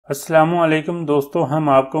अस्सलामुअलैकुम दोस्तों, हम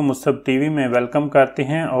आपको मुसब टीवी में वेलकम करते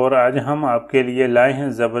हैं और आज हम आपके लिए लाए हैं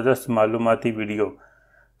ज़बरदस्त मालूमाती वीडियो।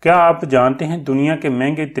 क्या आप जानते हैं दुनिया के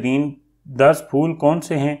महंगे तरीन 10 फूल कौन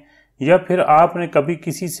से हैं, या फिर आपने कभी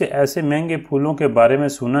किसी से ऐसे महंगे फूलों के बारे में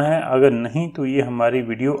सुना है? अगर नहीं तो ये हमारी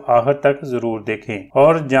वीडियो आखिर तक ज़रूर देखें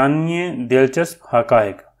और जानिए दिलचस्प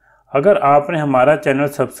हक़ाइक़। अगर आपने हमारा चैनल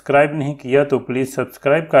सब्सक्राइब नहीं किया तो प्लीज़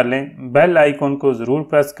सब्सक्राइब कर लें, बेल आइकॉन को ज़रूर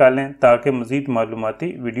प्रेस कर लें ताकि मज़ीद मालूमाती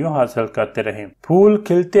वीडियो हासिल करते रहें। फूल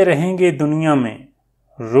खिलते रहेंगे दुनिया में,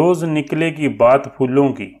 रोज़ निकलेगी बात फूलों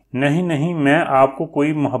की। नहीं, मैं आपको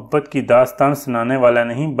कोई मोहब्बत की दास्तान सुनाने वाला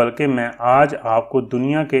नहीं, बल्कि मैं आज आपको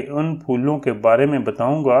दुनिया के उन फूलों के बारे में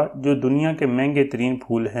बताऊंगा जो दुनिया के महंगे तरीन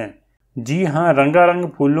फूल हैं। जी हाँ, रंगारंग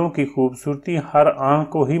फूलों की खूबसूरती हर आंख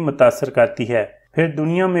को ही मुतासर करती है। फिर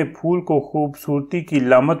दुनिया में फूल को खूबसूरती की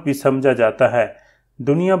लामत भी समझा जाता है।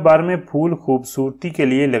 दुनिया भर में फूल खूबसूरती के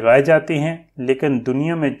लिए लगाए जाते हैं, लेकिन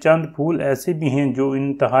दुनिया में चंद फूल ऐसे भी हैं जो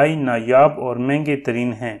इंतहाई नायाब और महंगे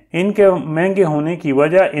तरीन हैं। इनके महंगे होने की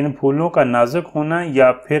वजह इन फूलों का नाजुक होना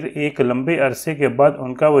या फिर एक लंबे अरसे के बाद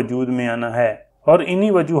उनका वजूद में आना है, और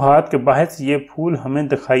इन्हीं वजूहात के बायस ये फूल हमें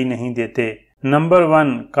दिखाई नहीं देते। नंबर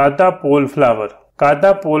 1, कादा पोल फ्लावर।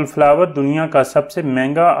 कादा पोल फ्लावर दुनिया का सबसे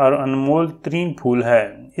महंगा और अनमोल तरीन फूल है।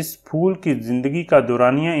 इस फूल की जिंदगी का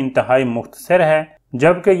दौरानिया इंतहाई मुख्तसर है,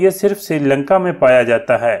 जबकि ये सिर्फ श्रीलंका में पाया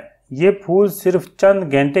जाता है। ये फूल सिर्फ चंद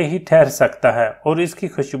घंटे ही ठहर सकता है और इसकी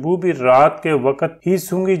खुशबू भी रात के वक्त ही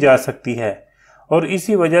सूंघी जा सकती है, और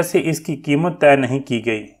इसी वजह से इसकी कीमत तय नहीं की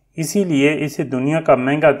गई। इसीलिए इसे दुनिया का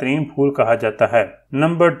महंगा तरीन फूल कहा जाता है।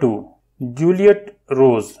 नंबर 2, जूलियट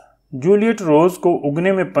रोज। जूलियट रोज को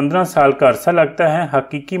उगने में 15 साल का अरसा लगता है।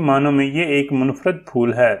 हकीकी मानों में ये एक मुनफरद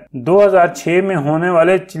फूल है। 2006 में होने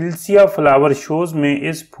वाले चिल्सिया फ्लावर शोज में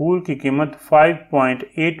इस फूल की कीमत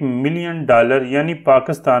 $5.8 मिलियन यानी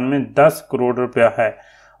पाकिस्तान में 10 करोड़ रुपया है,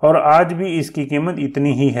 और आज भी इसकी कीमत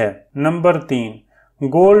इतनी ही है। Number 3,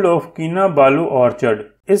 gold of किनाबालू orchard.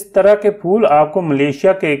 इस तरह के फूल आपको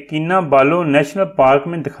मलेशिया के किनाबालू नेशनल पार्क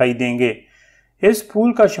में दिखाई देंगे। इस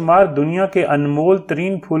फूल का शुमार दुनिया के अनमोल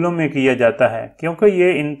तरीन फूलों में किया जाता है, क्योंकि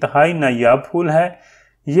ये इंतहाई नायाब फूल है।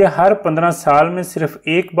 ये हर 15 साल में सिर्फ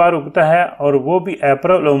एक बार उगता है, और वो भी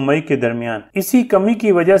अप्रैल और मई के दरमियान। इसी कमी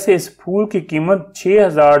की वजह से इस फूल की कीमत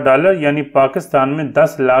 $6000 यानी पाकिस्तान में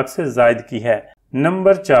 10 लाख से जायद की है।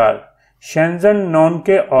 नंबर 4, शेंजन नॉन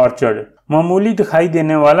के ऑर्चर्ड। मामूली दिखाई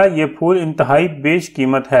देने वाला ये फूल इंतहाई बेश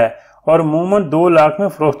कीमत है और अमूमन 2 लाख में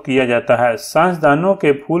फरोख्त किया जाता है। साइंसदानों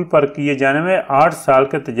के फूल पर किए जाने में 8 साल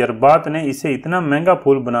के तजर्बात ने इसे इतना महंगा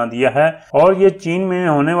फूल बना दिया है, और ये चीन में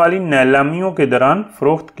होने वाली नीलामियों के दौरान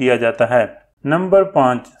फरोख्त किया जाता है। Number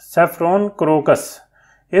 5, saffron crocus.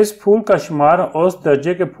 इस फूल का शुमार औसत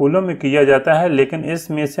दर्जे के फूलों में किया जाता है, लेकिन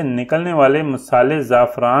इसमें से निकलने वाले मसाले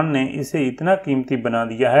ज़ाफ़रान ने इसे इतना कीमती बना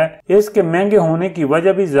दिया है। इसके महंगे होने की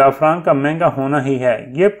वजह भी ज़ाफ़रान का महंगा होना ही है।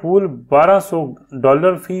 ये फूल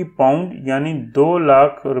 $1200 फी पाउंड यानी 2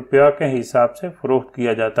 लाख रुपया के हिसाब से फरोख्त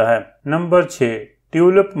किया जाता है। नंबर 6,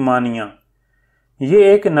 ट्यूलिप मानिया।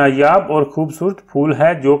 ये एक नायाब और खूबसूरत फूल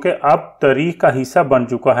है जो कि अब तारीख का हिस्सा बन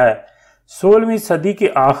चुका है। 16वीं सदी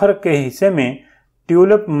के आखिर के हिस्से में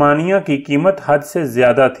ट्यूलिप मानिया की कीमत हद से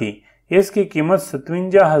ज्यादा थी। इसकी कीमत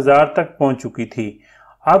 57,000 तक पहुंच चुकी थी।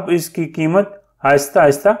 अब इसकी कीमत आहिस्ता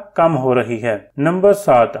आहिस्ता कम हो रही है। नंबर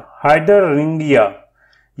 7, हाइड्रेंगिया।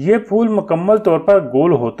 ये फूल मुकम्मल तौर पर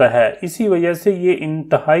गोल होता है, इसी वजह से ये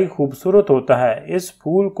इंतहाई खूबसूरत होता है। इस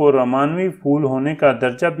फूल को रोमानवी फूल होने का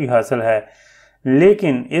दर्जा भी हासिल है,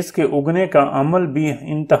 लेकिन इसके उगने का अमल भी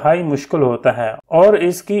इंतहाई मुश्किल होता है, और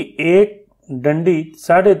इसकी एक डंडी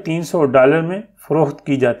 $350 में फरोख्त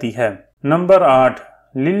की जाती है। Number 8,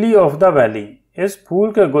 lily of the valley. इस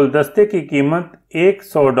फूल के गुलदस्ते की कीमत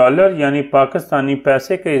 $100 यानी पाकिस्तानी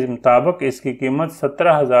पैसे के मुताबिक इसकी कीमत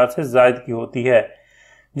 17,000 से जायद की होती है,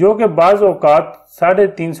 जो कि बाज़ औक़ात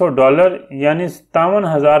 $350 यानी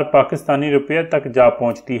 57,000 पाकिस्तानी रुपये तक जा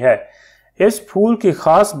पहुंचती है। इस फूल की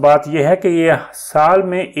खास बात यह है कि यह साल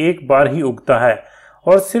में एक बार ही उगता है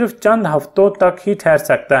और सिर्फ चंद हफ्तों तक ही ठहर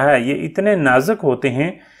सकता है। ये इतने नाजुक होते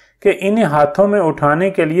हैं कि इन्हें हाथों में उठाने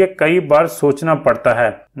के लिए कई बार सोचना पड़ता है।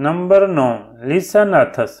 नंबर 9,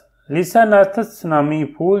 लिसानाथस। लिसानाथस नामी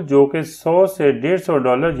फूल जो कि $100 से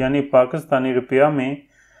 $150 यानी पाकिस्तानी रुपया में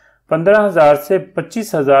 15,000 से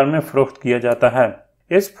 25,000 में फरोख्त किया जाता है।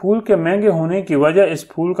 इस फूल के महंगे होने की वजह इस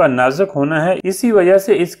फूल का नाजुक होना है। इसी वजह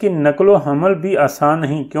से इसकी नकलो हमल भी आसान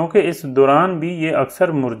नहीं, क्योंकि इस दौरान भी ये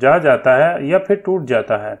अक्सर मुरझा जाता है या फिर टूट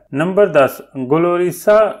जाता है। नंबर 10,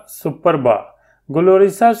 ग्लोरिसा सुपरबा।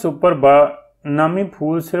 ग्लोरिसा सुपरबा नामी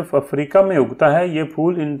फूल सिर्फ अफ्रीका में उगता है। ये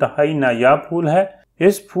फूल इंतहाई नायाब फूल है।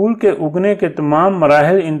 इस फूल के उगने के तमाम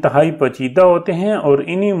मराहिल इंतहाई पेचीदा होते हैं और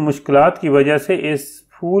इन्हीं मुश्किलात की वजह से इस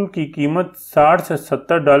फूल की कीमत 60 से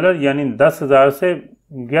 $70 यानी 10,000 से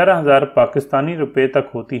 11,000 पाकिस्तानी रुपए तक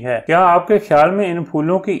होती है। क्या आपके ख्याल में इन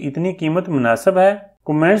फूलों की इतनी कीमत मुनासिब है?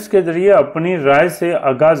 कमेंट्स के जरिए अपनी राय से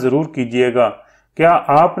आगाह जरूर कीजिएगा। क्या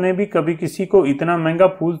आपने भी कभी किसी को इतना महंगा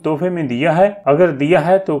फूल तोहफे में दिया है? अगर दिया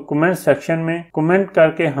है तो कमेंट सेक्शन में कमेंट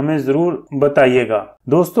करके हमें जरूर बताइएगा।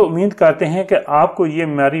 दोस्तों, उम्मीद करते हैं कि आपको ये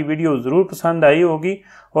हमारी वीडियो जरूर पसंद आई होगी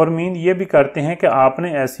और उम्मीद ये भी करते हैं कि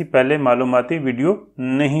आपने ऐसी पहले मालूमाती वीडियो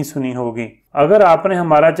नहीं सुनी होगी। अगर आपने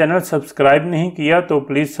हमारा चैनल सब्सक्राइब नहीं किया तो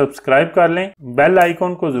प्लीज सब्सक्राइब कर लें, बेल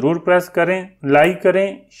आइकॉन को जरूर प्रेस करें, लाइक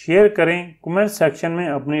करें, शेयर करें, कमेंट सेक्शन में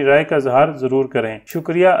अपनी राय का इजहार जरूर करें।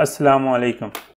 शुक्रिया। अस्सलाम वालेकुम।